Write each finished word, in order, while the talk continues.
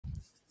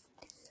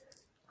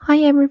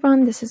Hi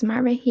everyone, this is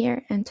Marva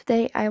here, and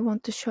today I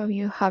want to show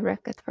you how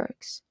Raklet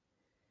works.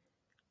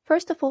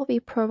 First of all, we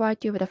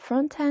provide you with a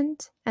front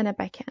end and a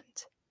back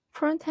end.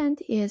 Front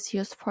end is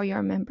used for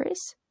your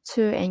members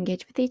to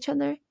engage with each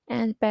other,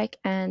 and back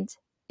end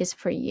is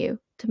for you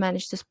to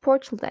manage this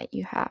portal that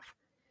you have.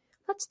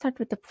 Let's start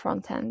with the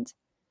front end.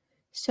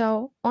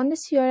 So on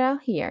this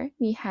URL here,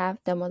 we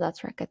have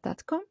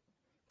demo.raklet.com,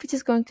 which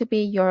is going to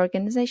be your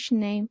organization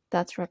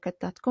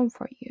name.raklet.com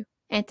for you,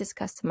 and it is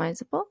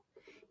customizable.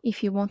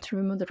 If you want to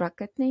remove the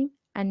Raklet name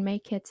and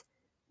make it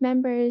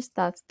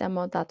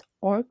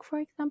members.demo.org, for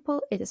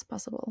example, it is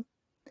possible.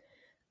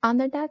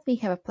 Under that, we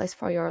have a place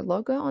for your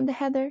logo on the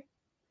header.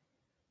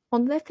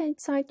 On the left-hand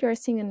side, you are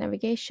seeing the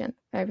navigation,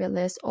 where we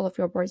list all of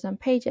your boards and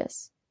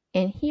pages.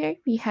 And here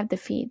we have the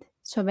feed.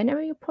 So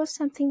whenever you post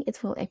something,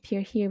 it will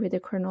appear here with a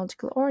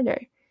chronological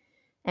order.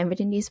 And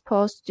within these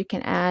posts, you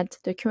can add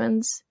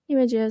documents,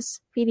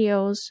 images,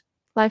 videos,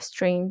 live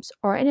streams,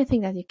 or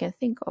anything that you can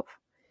think of.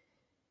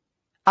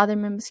 Other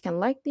members can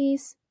like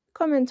these,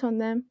 comment on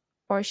them,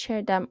 or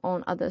share them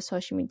on other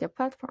social media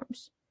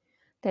platforms.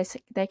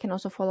 They can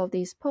also follow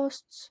these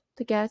posts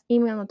to get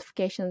email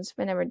notifications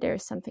whenever there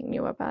is something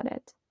new about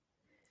it.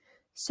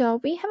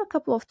 So we have a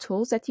couple of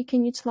tools that you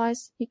can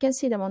utilize. You can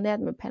see them on the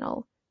admin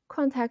panel: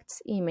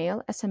 contacts,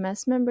 email,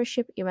 SMS,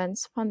 membership,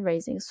 events,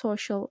 fundraising,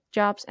 social,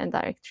 jobs, and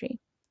directory.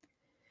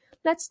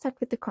 Let's start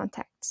with the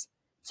contacts.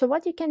 So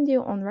what you can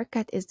do on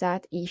Raklet is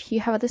that if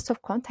you have a list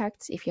of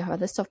contacts, if you have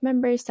a list of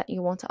members that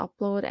you want to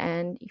upload,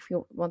 and if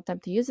you want them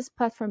to use this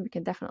platform, you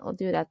can definitely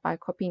do that by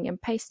copying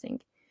and pasting.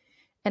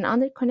 And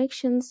under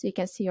connections, you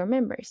can see your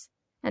members,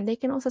 and they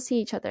can also see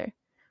each other.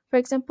 For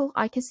example,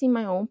 I can see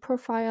my own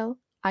profile,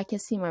 I can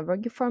see my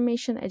work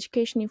information,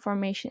 education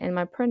information, and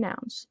my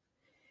pronouns.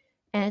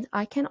 And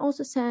I can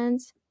also send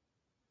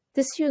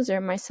this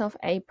user myself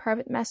a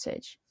private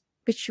message,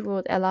 which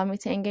would allow me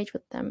to engage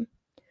with them.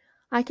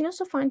 I can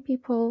also find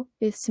people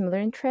with similar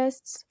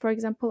interests. For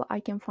example, I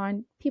can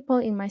find people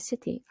in my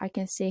city. I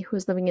can see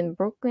who's living in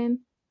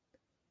Brooklyn,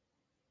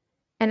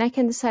 and I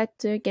can decide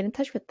to get in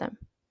touch with them.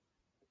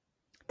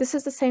 This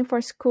is the same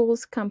for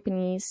schools,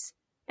 companies,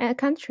 and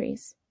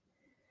countries.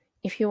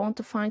 If you want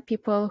to find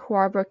people who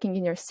are working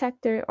in your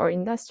sector or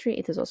industry,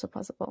 it is also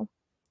possible.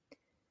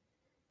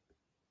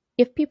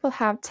 If people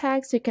have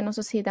tags, you can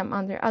also see them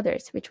under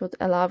others, which would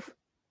allow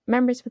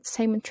members with the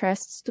same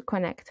interests to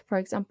connect. For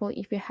example,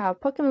 if you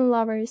have Pokemon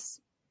lovers,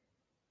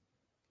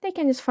 they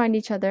can just find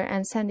each other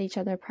and send each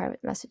other private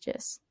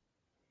messages.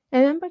 A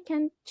member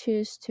can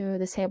choose to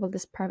disable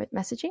this private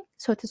messaging,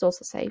 so it is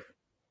also safe.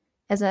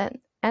 As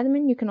an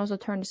admin, you can also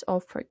turn this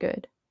off for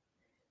good.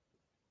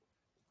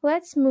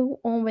 Let's move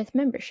on with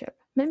membership.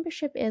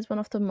 Membership is one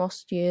of the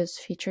most used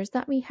features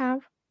that we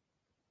have.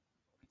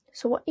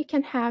 So what you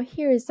can have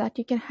here is that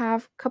you can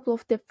have a couple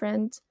of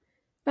different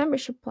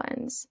membership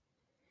plans.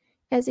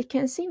 As you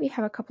can see, we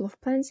have a couple of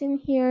plans in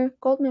here: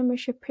 gold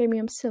membership,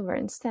 premium, silver,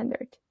 and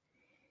standard.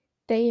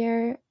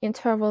 Their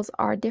intervals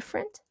are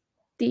different.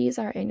 These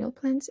are annual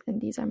plans and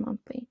these are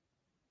monthly.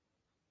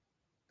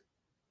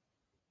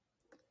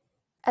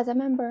 As a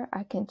member,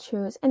 I can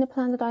choose any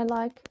plan that I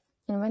like,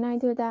 and when I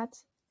do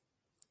that,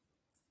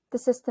 the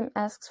system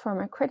asks for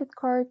my credit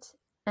card,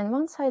 and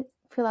once I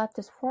fill out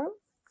this form,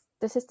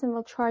 the system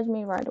will charge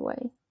me right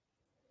away.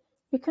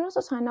 You can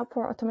also sign up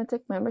for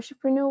automatic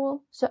membership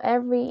renewal, so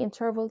every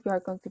interval you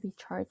are going to be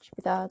charged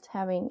without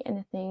having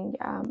anything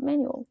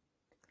manual.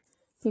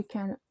 You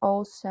can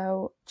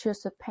also choose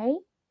to pay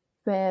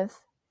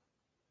with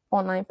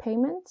online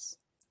payments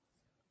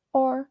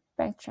or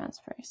bank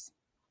transfers.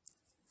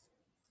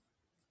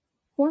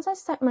 Once I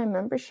start my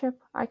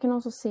membership, I can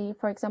also see,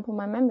 for example,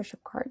 my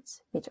membership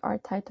cards, which are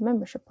tied to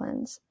membership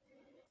plans.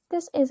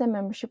 This is a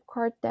membership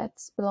card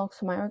that belongs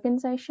to my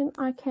organization.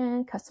 I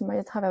can customize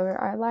it however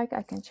I like.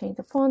 I can change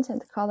the fonts and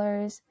the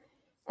colors.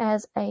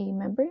 As a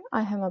member,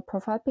 I have my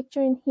profile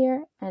picture in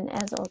here, and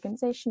as an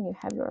organization, you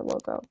have your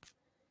logo.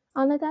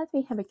 Under that,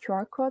 we have a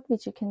QR code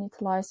which you can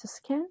utilize to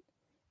scan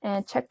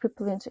and check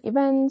people into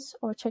events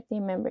or check their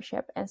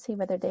membership and see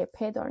whether they are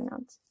paid or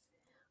not.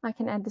 I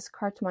can add this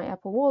card to my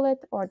Apple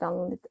Wallet or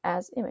download it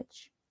as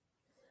image.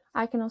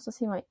 I can also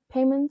see my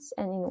payments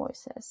and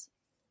invoices.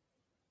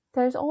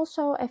 There's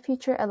also a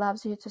feature that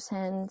allows you to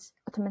send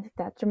automatic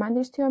debt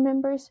reminders to your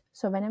members,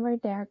 so whenever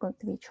they are going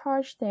to be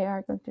charged, they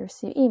are going to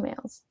receive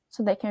emails,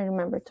 so they can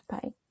remember to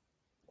pay.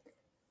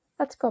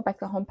 Let's go back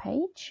to the home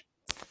page.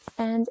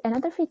 And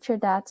another feature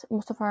that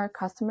most of our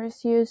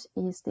customers use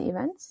is the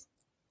events.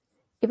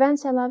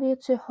 Events allow you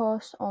to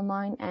host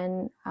online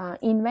and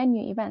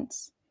in-venue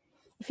events.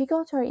 If you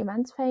go to our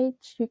events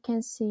page, you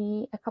can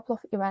see a couple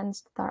of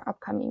events that are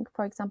upcoming.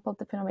 For example,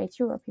 the Finovate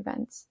Europe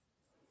events.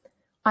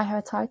 I have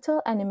a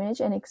title, an image,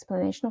 and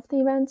explanation of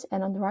the event,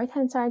 and on the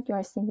right-hand side, you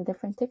are seeing the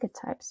different ticket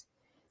types,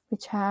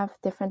 which have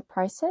different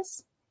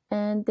prices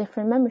and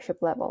different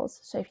membership levels.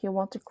 So if you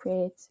want to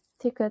create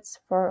tickets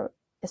for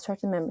a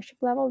certain membership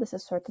level, this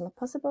is certainly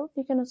possible.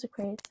 You can also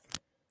create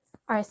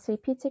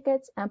RSVP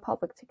tickets and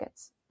public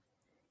tickets.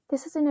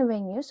 This is in a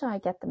venue, so I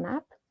get the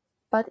map.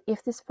 But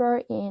if this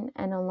were in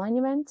an online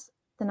event,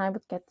 then I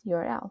would get the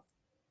URL.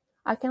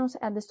 I can also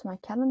add this to my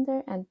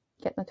calendar and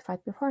get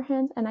notified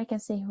beforehand, and I can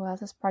see who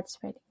else is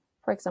participating.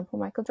 For example,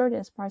 Michael Jordan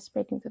is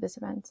participating to this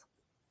event.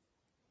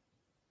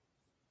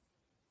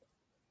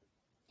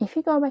 If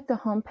you go back to the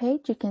home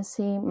page, you can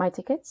see my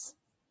tickets,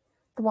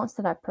 the ones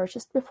that I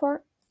purchased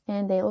before,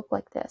 and they look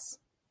like this.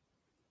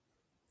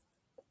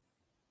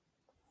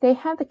 They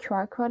have the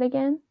QR code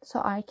again,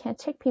 so I can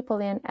check people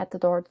in at the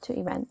door to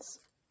events.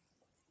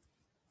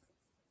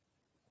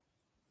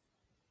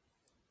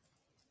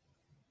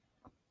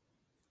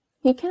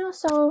 You can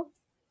also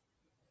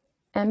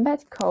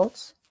embed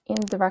codes in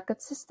the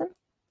Raklet system.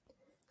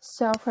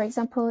 So for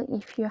example,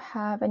 if you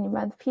have an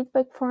event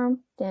feedback form,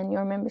 then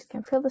your members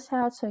can fill this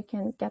out so you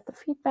can get the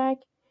feedback.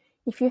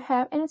 If you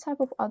have any type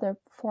of other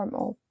form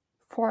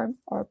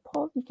or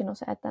poll, you can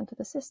also add them to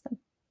the system.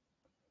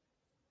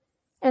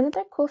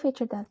 Another cool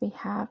feature that we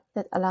have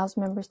that allows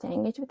members to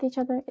engage with each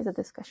other is the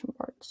discussion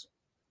boards.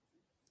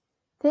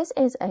 This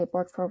is a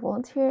board for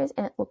volunteers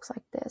and it looks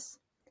like this.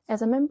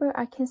 As a member,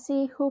 I can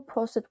see who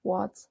posted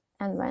what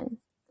and when.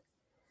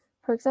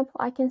 For example,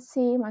 I can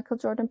see Michael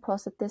Jordan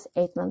posted this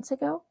 8 months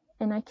ago,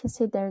 and I can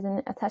see there's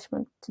an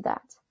attachment to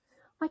that.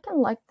 I can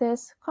like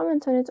this,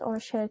 comment on it, or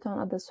share it on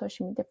other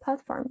social media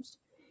platforms.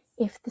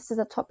 If this is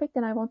a topic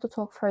that I want to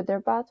talk further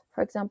about,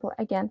 for example,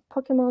 again,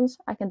 Pokemons,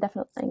 I can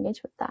definitely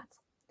engage with that.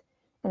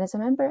 And as a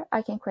member,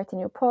 I can create a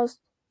new post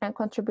and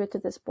contribute to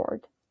this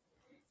board.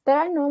 There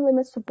are no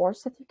limits to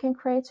boards that you can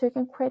create, so you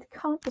can create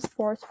countless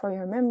boards for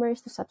your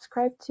members to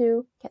subscribe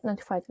to, get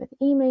notified with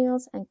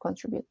emails, and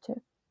contribute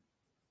to.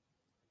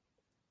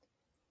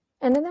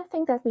 Another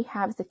thing that we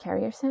have is the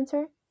Career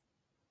Center.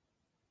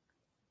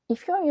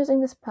 If you're using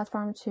this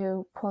platform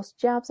to post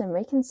jobs and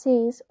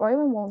vacancies or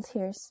even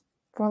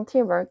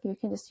volunteer work, you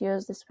can just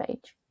use this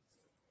page.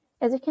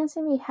 As you can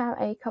see, we have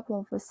a couple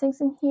of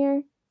listings in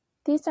here.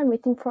 These are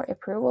waiting for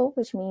approval,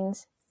 which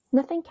means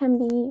nothing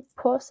can be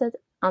posted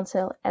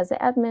until, as the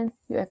admin,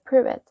 you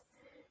approve it.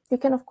 You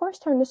can of course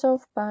turn this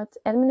off, but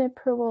admin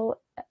approval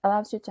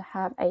allows you to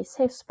have a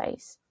safe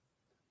space.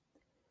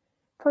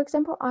 For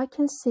example, I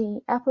can see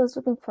Apple is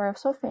looking for a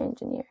software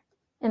engineer,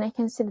 and I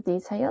can see the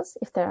details.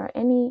 If there are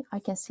any, I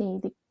can see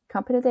the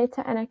company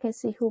data, and I can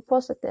see who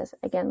posted this,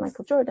 again,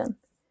 Michael Jordan.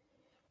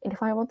 And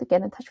if I want to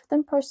get in touch with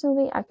them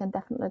personally, I can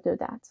definitely do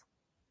that.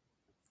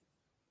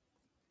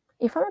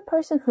 If I'm a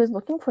person who is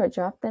looking for a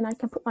job, then I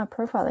can put my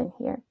profile in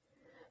here.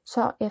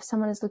 So if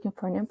someone is looking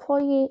for an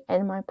employee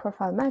and my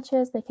profile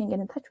matches, they can get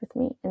in touch with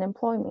me and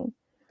employ me.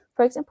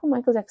 For example,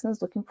 Michael Jackson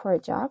is looking for a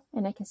job,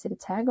 and I can see the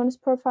tag on his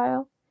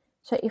profile.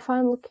 So if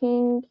I'm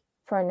looking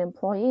for an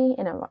employee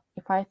and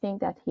if I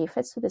think that he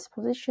fits to this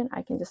position,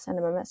 I can just send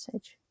him a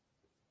message.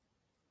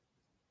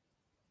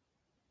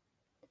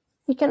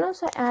 You can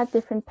also add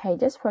different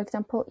pages. For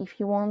example, if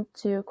you want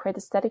to create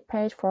a static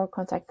page for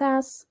Contact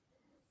Us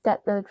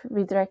that will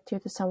redirect you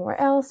to somewhere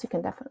else, you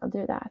can definitely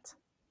do that.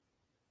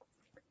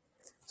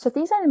 So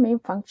these are the main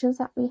functions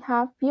that we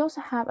have. We also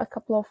have a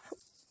couple of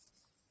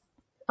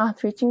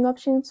outreaching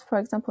options, for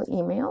example,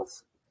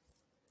 emails.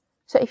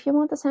 So if you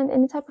want to send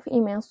any type of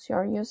emails to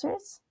your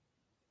users,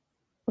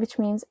 which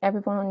means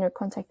everyone on your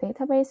contact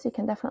database, you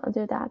can definitely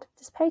do that.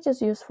 This page is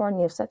used for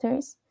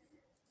newsletters.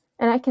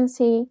 And I can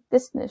see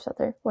this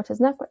newsletter, which is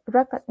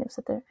Raklet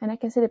newsletter, and I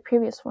can see the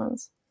previous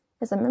ones.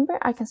 As a member,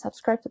 I can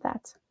subscribe to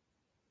that.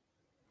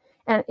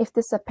 And if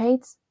this is a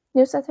paid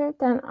newsletter,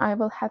 then I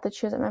will have to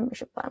choose a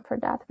membership plan for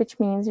that,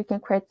 which means you can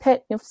create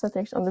paid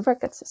newsletters on the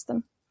Raklet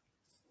system.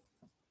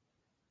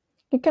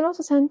 You can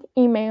also send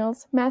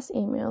emails, mass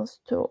emails,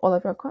 to all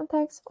of your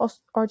contacts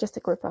or just a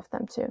group of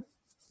them too.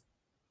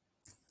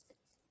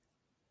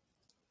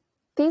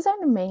 These are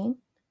the main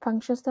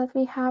functions that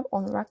we have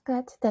on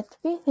Raklet that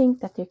we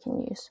think that you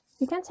can use.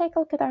 You can take a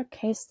look at our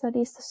case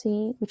studies to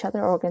see which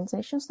other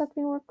organizations that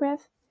we work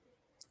with.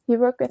 We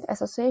work with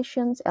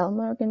associations,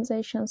 alumni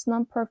organizations,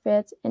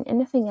 nonprofits, and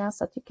anything else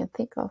that you can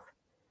think of.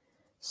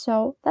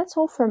 So that's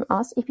all from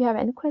us. If you have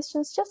any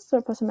questions, just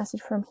drop us a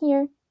message from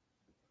here.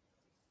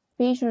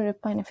 We usually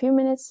reply in a few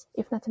minutes.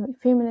 If not in a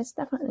few minutes,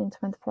 definitely in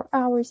 24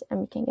 hours, and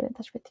we can get in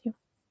touch with you.